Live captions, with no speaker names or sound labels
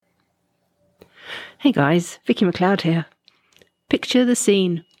Hey guys, Vicky McLeod here. Picture the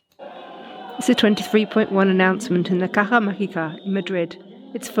scene. It's a 23.1 announcement in the Caja Mágica in Madrid.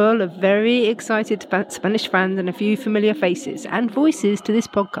 It's full of very excited Spanish fans and a few familiar faces and voices to this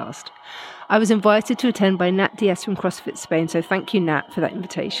podcast. I was invited to attend by Nat Diaz from CrossFit Spain, so thank you, Nat, for that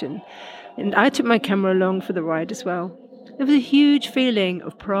invitation. And I took my camera along for the ride as well. There was a huge feeling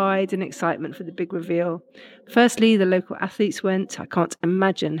of pride and excitement for the big reveal. Firstly, the local athletes went. I can't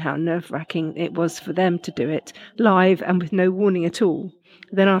imagine how nerve-wracking it was for them to do it, live and with no warning at all.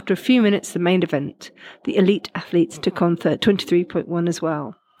 Then after a few minutes, the main event. The elite athletes took on 23.1 as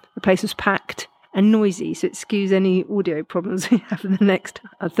well. The place was packed and noisy, so excuse any audio problems we have in the next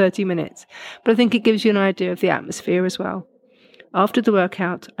 30 minutes. But I think it gives you an idea of the atmosphere as well. After the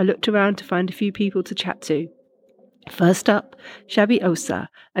workout, I looked around to find a few people to chat to. First up, Xavi Ossa,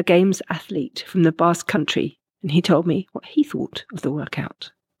 a Games athlete from the Basque Country, and he told me what he thought of the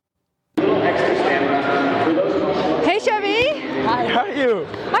workout. Hey Xavi! Hi, how are you?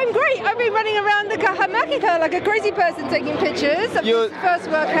 I'm great. I've been running around the Caja Mágica like a crazy person taking pictures of this first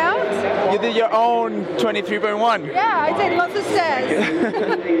workout. You did your own 23.1. Yeah, I did lots of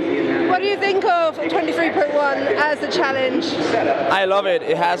stairs. What do you think of 23.1 as a challenge? I love it.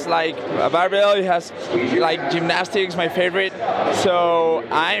 It has like a barbell, it has like gymnastics, my favorite. So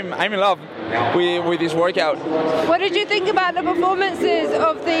I'm in love with this workout. What did you think about the performances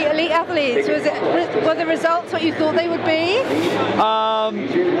of the elite athletes? Were the results what you thought they would be? I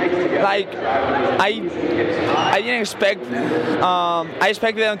didn't expect. I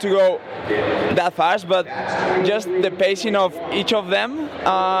expected them to go that fast, but just the pacing of each of them.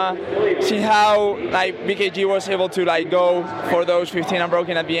 See how like BKG was able to like go for those 15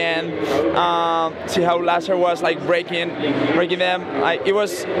 unbroken at the end. See how Lazar was like breaking them. It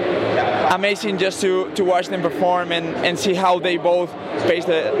was amazing just to watch them perform and see how they both paced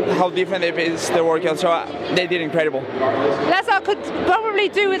how different they paced the workout. So they did incredible. Lazar could probably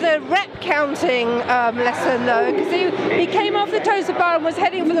do with a rep counting lesson though, because he came off the toes bar and was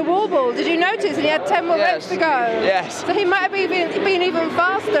heading for the wall ball. Did you notice? And he had 10 more reps to go. Yes. So he might have been even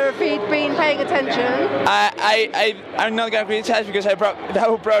faster if he'd been paying attention. I'm not gonna criticize because that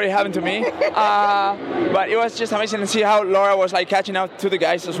would probably happen to me. But it was just amazing to see how Laura was like catching up to the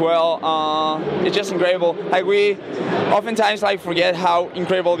guys as well. It's just incredible. Like we oftentimes like forget how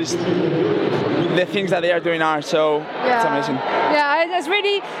incredible the things that they are doing are, so it's amazing. Yeah, it's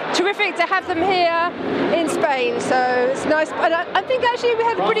really terrific to have them here in Spain, so it's nice. And I think actually we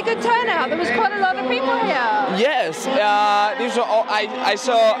had a pretty good turnout. There was quite a lot of people here. Yes, I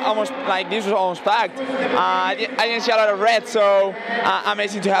saw almost like this was almost packed. I didn't see a lot of red, so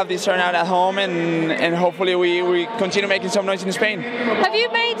amazing to have this turnout at home, and hopefully we continue making some noise in Spain. Have you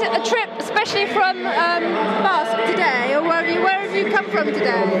made a trip especially from Basque today, or where have you come from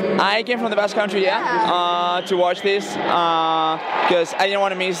today? I came from the Basque Country, to watch this because I didn't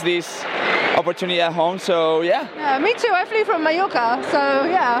want to miss this opportunity at home. So yeah, me too. I flew from Mallorca, so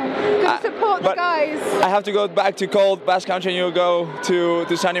good to support the guys. I have to go back to cold Basque Country, and you go to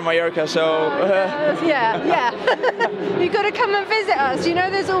sunny Mallorca. So you got to come and visit us. You know,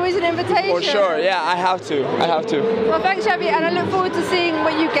 there's always an invitation. For sure, yeah, I have to. Well, thanks, Xavi, and I look forward to seeing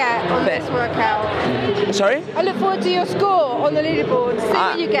what you get on this workout. Sorry? I look forward to your score on the leaderboard. See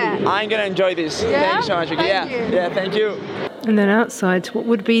what you get. I'm gonna enjoy this. Yeah? Thank you so much. Thank you. And then outside, what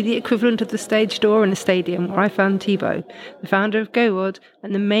would be the equivalent of the stage door in a stadium, where I found Thibaut, the founder of GoWOD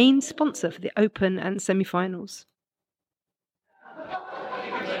and the main sponsor for the Open and semi-finals.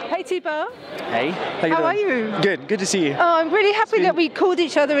 Hey Thibaut. Hey, how are you? Good to see you. Oh, I'm really happy that we called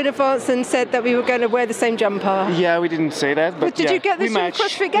each other in advance and said that we were going to wear the same jumper. Yeah, we didn't say that, but did you get this from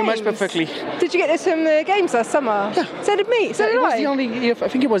CrossFit Games? We match perfectly. Did you get this from the Games last summer? Yeah. So did me. So did I. I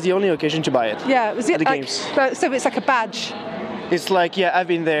think it was the only occasion to buy it. Yeah, was it at the like, Games? So it's like a badge. It's like, I've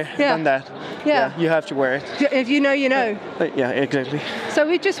been there, done that. Yeah, you have to wear it. If you know, you know. Yeah, exactly. So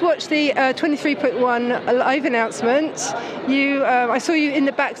we've just watched the 23.1 live announcement. I saw you in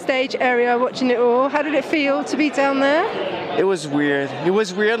the backstage area watching it all. How did it feel to be down there? It was weird.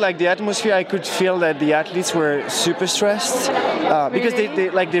 Like the atmosphere, I could feel that the athletes were super stressed because they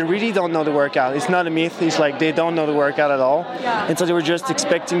really don't know the workout. It's not a myth. It's like they don't know the workout at all, and so they were just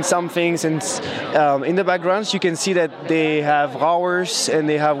expecting some things. And in the backgrounds, you can see that they have rowers and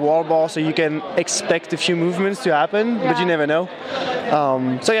they have wall balls, so you can expect a few movements to happen, but you never know.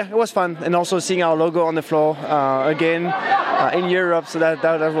 So it was fun, and also seeing our logo on the floor again in Europe. So that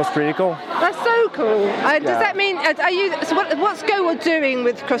was pretty cool. That's so cool. Does that mean what's GoWOD doing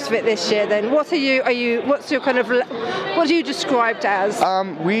with CrossFit this year then? What do you described as?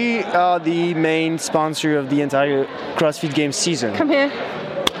 We are the main sponsor of the entire CrossFit Games season. Come here.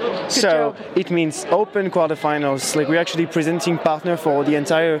 So job. it means open quarterfinals. Like we're actually presenting partner for the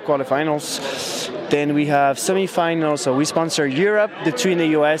entire quarterfinals. Then we have semifinals. So we sponsor Europe, the two in the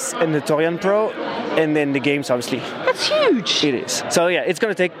US, and the Torian Pro, and then the games, obviously. That's huge. It is. So yeah, it's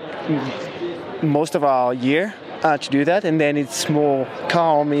going to take most of our year to do that, and then it's more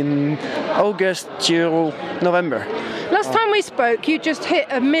calm in August till November. Last time we spoke, you just hit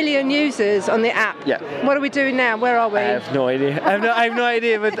 1 million users on the app. Yeah. What are we doing now? Where are we? I have no idea. I have no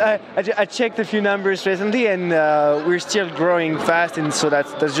idea, but I checked a few numbers recently, and we're still growing fast, and so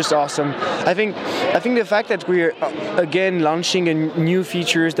that's just awesome. I think the fact that we're again launching new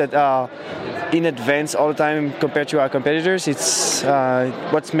features that are in advance all the time compared to our competitors, it's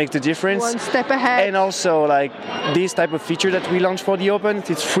what makes the difference. One step ahead. And also, like this type of feature that we launched for the Open,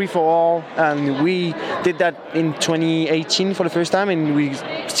 it's free for all, and we did that in 2018 for the first time, and we're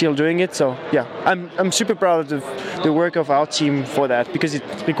still doing it. So yeah, I'm super proud of the work of our team for that, because it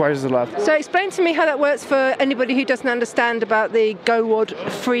requires a lot. So explain to me how that works for anybody who doesn't understand about the GoWOD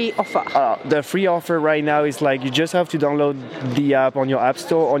free offer. The free offer right now is like you just have to download the app on your App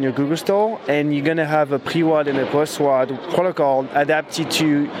Store, on your Google Store, and you're gonna have a pre-WOD and a post-WOD protocol adapted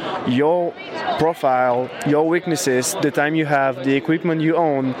to your profile, your weaknesses, the time you have, the equipment you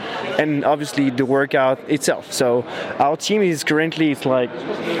own, and obviously the workout itself. So our team is currently, it's like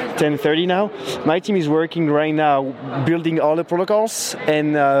 10:30 now. My team is working right now building all the protocols,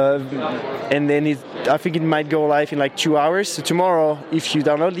 and then I think it might go live in like 2 hours. So tomorrow, if you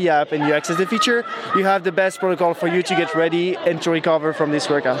download the app and you access the feature, you have the best protocol for you to get ready and to recover from this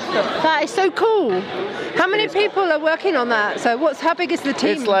workout. That is so cool. How many people are working on that? So how big is the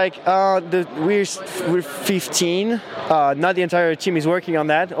team? It's like we're 15. Not the entire team is working on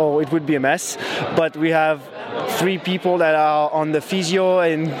that, or it would be a mess. But we have 3 people that are on the physio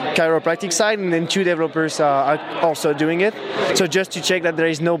and chiropractic side, and then 2 developers are also doing it. So just to check that there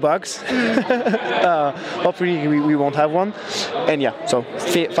is no bugs. Hopefully we won't have one. And yeah, so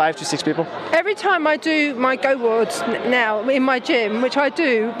 5 to 6 people. Every time I do my GoWODs now in my gym, which I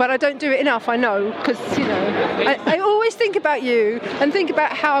do, but I don't do it enough, I know, because, I always think about you and think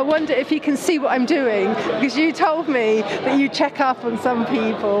about how I wonder if you can see what I'm doing, because you told me that you check up on some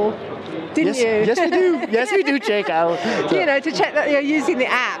people. Didn't you? Yes, we do. Yes, we do check out. To check that you're using the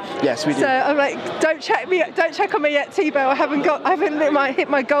app. Yes, we do. So I'm like, don't check on me yet, Thibaut. I haven't hit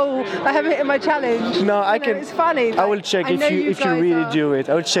my goal. I haven't hit my challenge. No, I can. It's funny. I will check if you really do it.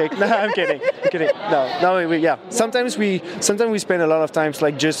 I will check. No, I'm kidding. No. Sometimes we spend a lot of times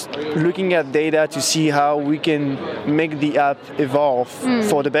like just looking at data to see how we can make the app evolve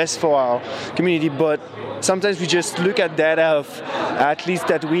for the best for our community, but sometimes we just look at data of athletes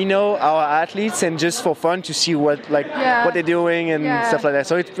that we know, our athletes, and just for fun to see what they're doing and stuff like that.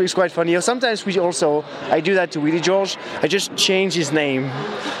 So it's quite funny. Sometimes I do that to Willie George. I just change his name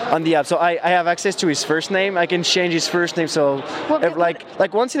on the app. So I have access to his first name. I can change his first name. So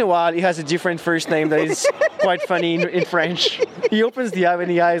like once in a while, he has a different first name that is quite funny in French. He opens the app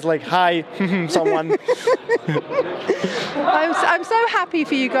and he has like, hi, someone. I'm so happy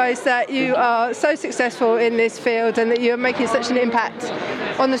for you guys that you are so successful in this field and that you're making such an impact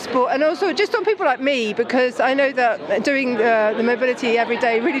on the sport, and also just on people like me, because I know that doing the mobility every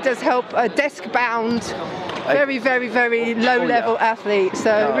day really does help a desk-bound, very, very, very low-level athlete.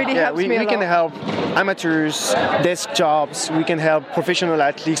 So it really helps me a lot. We can help amateurs, desk jobs. We can help professional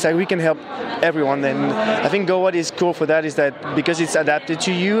athletes. We can help everyone. And I think what is cool for that is that because it's adapted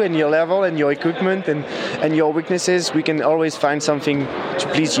to you and your level and your equipment and your weaknesses, we can always find something to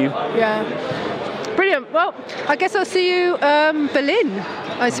please you. Yeah. Brilliant. Well, I guess I'll see you Berlin.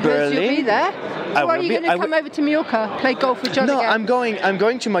 I suppose you'll be there. Or are you going to come over to Mallorca, play golf with John again? No, I'm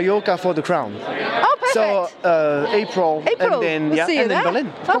going to Mallorca for the crown. Oh, perfect. So April, and then we'll see you and there. then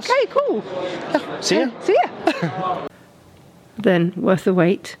Berlin. Okay, cool. Yeah, see you. See ya. Then, worth the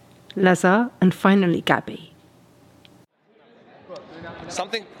wait, Lazare, and finally Gabby.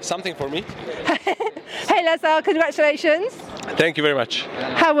 Something for me. Hey Lazare, congratulations. Thank you very much.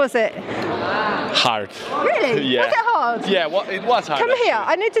 How was it? Hard. Really? Yeah. Was it hard? Yeah, well, it was hard. Come here,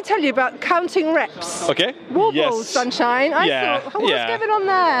 I need to tell you about counting reps. Okay. Wall Yes. balls, sunshine. I thought, what's going on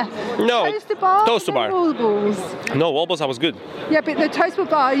there? No. Toaster bar? Toaster bar. Wall balls. No, wall balls I was good. Yeah, but the toaster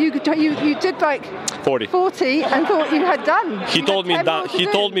bar, you did like 40. 40 and thought you had done. He told me done. He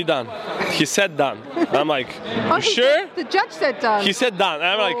told me done. He said done. I'm like, you sure? The judge said done. He said done.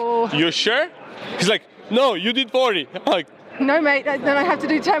 I'm like, you sure? He's like, no, you did 40. I'm like, no, mate, then I have to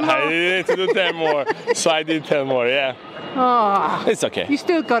do 10 more. I need to do 10 more. So I did 10 more, yeah. Oh, It's okay. you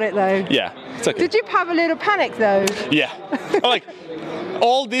still got it though. Yeah, it's okay. Did you have a little panic though? Yeah. I'm like,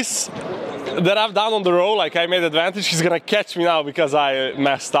 all this that I've done on the roll. Like I made advantage. He's gonna catch me now because I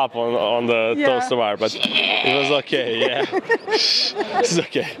messed up on the toaster bar, but it was okay. Yeah, it's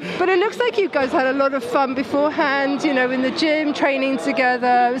okay. But it looks like you guys had a lot of fun beforehand. You know, in the gym, training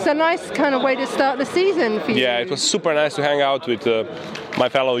together. It was a nice kind of way to start the season for you. Yeah, it was super nice to hang out with my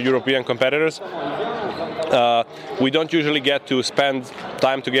fellow European competitors. We don't usually get to spend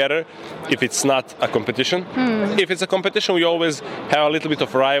time together if it's not a competition. If it's a competition, we always have a little bit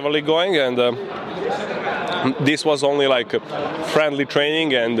of rivalry going, and this was only like a friendly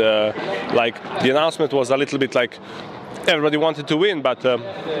training, and like the announcement was a little bit like everybody wanted to win, but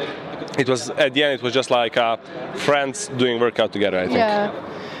it was at the end it was just like friends doing workout together, I think. Yeah.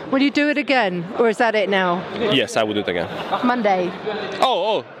 Will you do it again, or is that it now? Yes, I would do it again. Monday.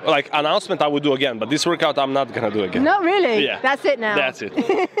 Oh, like announcement I would do again, but this workout I'm not gonna do again. Not really. Yeah. That's it now. That's it.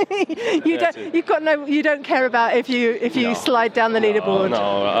 You don't care about if you slide down the leaderboard.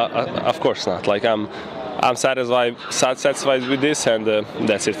 No, of course not. Like I'm satisfied with this, and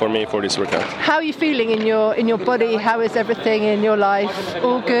that's it for me for this workout. How are you feeling in your body? How is everything in your life?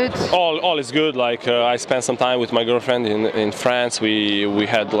 All good? All is good. Like I spent some time with my girlfriend in France. We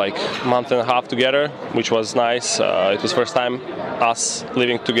had like a month and a half together, which was nice. It was first time us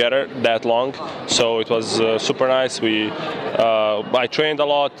living together that long, so it was super nice. I trained a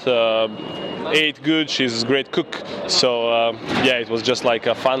lot. Ate good. She's a great cook, so it was just like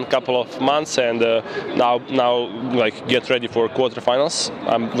a fun couple of months, and now like get ready for quarterfinals.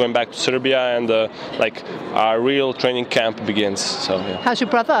 I'm going back to Serbia, and like our real training camp begins. So yeah. How's your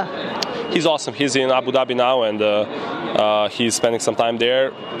brother? He's awesome. He's in Abu Dhabi now, and he's spending some time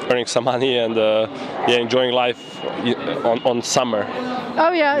there, earning some money, and enjoying life on summer.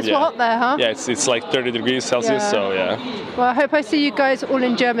 Oh yeah, it's hot there, huh? Yeah, it's like 30 degrees Celsius, so yeah. Well, I hope I see you guys all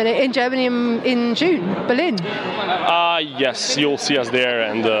in Germany in June, Berlin. Yes, you'll see us there,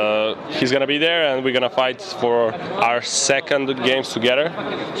 and he's gonna be there, and we're gonna fight for our second games together.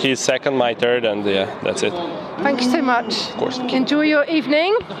 He's second, my third, and that's it. Thank you so much. Of course. Enjoy your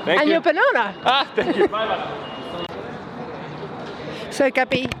evening and your banana. Thank you. Bye. So,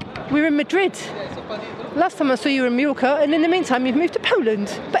 Gabby, we're in Madrid. Last time I saw you were in Mallorca, and in the meantime you've moved to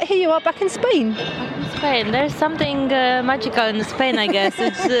Poland. But here you are back in Spain. Spain. There's something magical in Spain, I guess.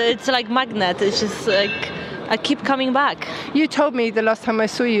 It's like magnet. It's just like I keep coming back. You told me the last time I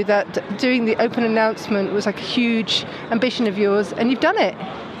saw you that doing the open announcement was like a huge ambition of yours, and you've done it.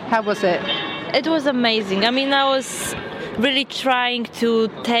 How was it? It was amazing. I mean, I was really trying to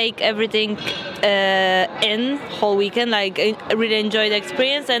take everything in whole weekend. Like I really enjoyed the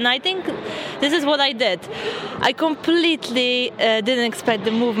experience, and I think this is what I did. I completely didn't expect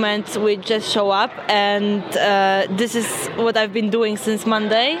the movements would just show up, and this is what I've been doing since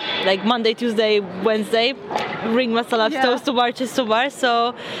Monday. Like Monday, Tuesday, Wednesday, ring muscle ups, toes to bar, chest to bar.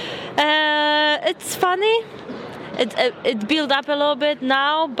 So it's funny. It built up a little bit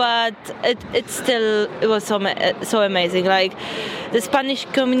now, but it was so amazing. Like the Spanish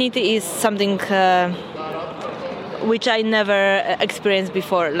community is something which I never experienced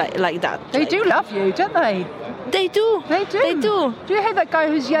before, like that. They do love you, don't they? They do. They do. They do. Do you hear that guy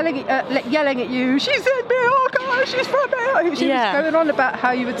who's yelling at you? She's in Mallorca. She's from Mallorca. She was going on about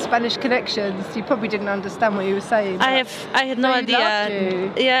how you had Spanish connections. You probably didn't understand what you were saying. I had no idea. Loved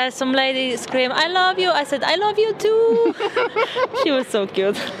you. Yeah, some lady screamed, "I love you." I said, "I love you too." She was so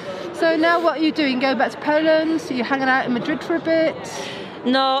cute. So now what are you doing? Going back to Poland? So you're hanging out in Madrid for a bit?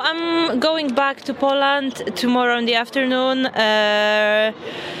 No, I'm going back to Poland tomorrow in the afternoon.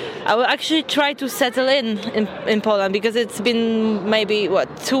 I will actually try to settle in Poland, because it's been maybe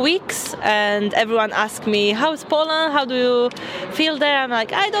 2 weeks, and everyone asks me, how's Poland, how do you feel there? I'm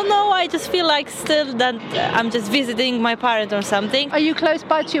like, I don't know, I just feel like still that I'm just visiting my parents or something. Are you close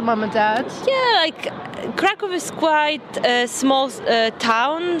by to your mum and dad? Yeah, like Krakow is quite a small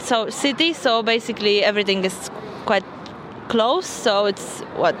town, so city, so basically everything is quite close, so it's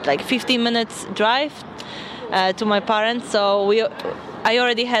like 15 minutes drive to my parents. So I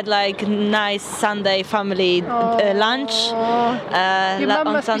already had like nice Sunday family lunch Your mum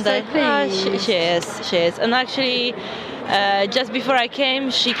on must Sunday. Be so pleased. She is. And actually, just before I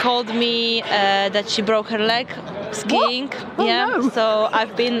came, she called me that she broke her leg skiing. What? Oh, yeah. no. So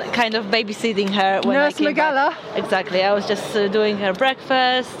I've been kind of babysitting her when Nurse I came Megala. back. Exactly. I was just doing her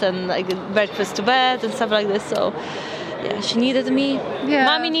breakfast and like breakfast to bed and stuff like this. So. Yeah, she needed me. Yeah,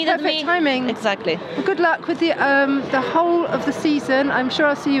 Mommy needed perfect me. Timing. Exactly. Well, good luck with the whole of the season. I'm sure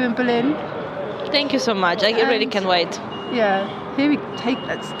I'll see you in Berlin. Thank you so much. I really can't wait. Yeah,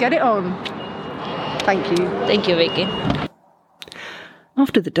 let's get it on. Thank you. Thank you, Vicky.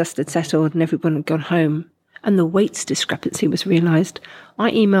 After the dust had settled and everyone had gone home, and the weights discrepancy was realised,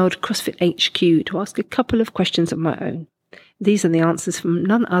 I emailed CrossFit HQ to ask a couple of questions of my own. These are the answers from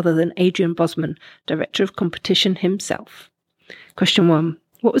none other than Adrian Bosman, Director of Competition himself. Question 1.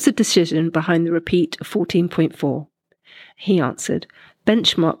 What was the decision behind the repeat of 14.4? He answered,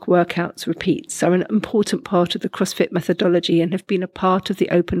 benchmark workouts repeats are an important part of the CrossFit methodology and have been a part of the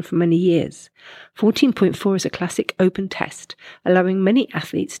Open for many years. 14.4 is a classic open test, allowing many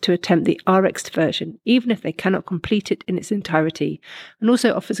athletes to attempt the RX version, even if they cannot complete it in its entirety, and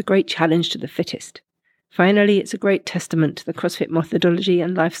also offers a great challenge to the fittest. Finally, it's a great testament to the CrossFit methodology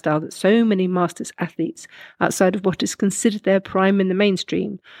and lifestyle that so many masters athletes, outside of what is considered their prime in the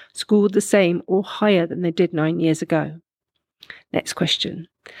mainstream, scored the same or higher than they did 9 years ago. Next question.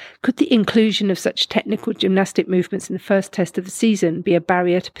 Could the inclusion of such technical gymnastic movements in the first test of the season be a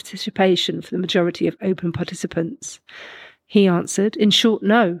barrier to participation for the majority of Open participants? He answered, in short,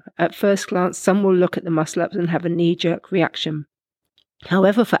 no. At first glance, some will look at the muscle-ups and have a knee-jerk reaction.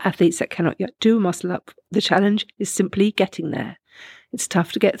 However, for athletes that cannot yet do a muscle-up, the challenge is simply getting there. It's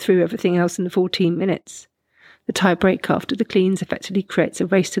tough to get through everything else in the 14 minutes. The tie break after the cleans effectively creates a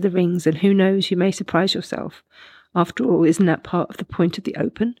race to the rings, and who knows, you may surprise yourself. After all, isn't that part of the point of the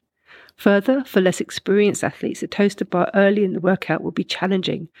Open? Further, for less experienced athletes, a toaster bar early in the workout will be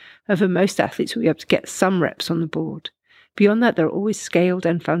challenging. However, most athletes will be able to get some reps on the board. Beyond that, there are always scaled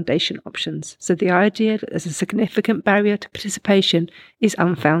and foundation options, so the idea that there's a significant barrier to participation is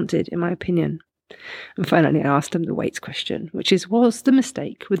unfounded, in my opinion. And finally, I asked him the weights question, which is, was the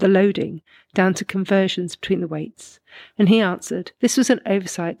mistake with the loading down to conversions between the weights? And he answered, this was an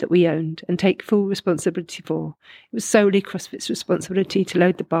oversight that we owned and take full responsibility for. It was solely CrossFit's responsibility to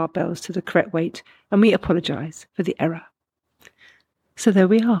load the barbells to the correct weight, and we apologise for the error. So there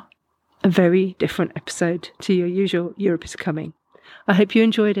we are, a very different episode to your usual Europe is Coming. I hope you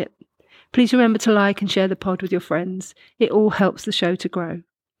enjoyed it. Please remember to like and share the pod with your friends. It all helps the show to grow.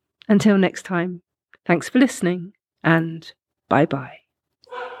 Until next time, thanks for listening, and bye-bye.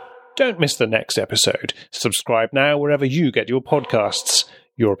 Don't miss the next episode. Subscribe now wherever you get your podcasts.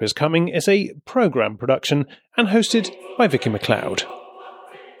 Europe is Coming is a programme production and hosted by Vicky McLeod.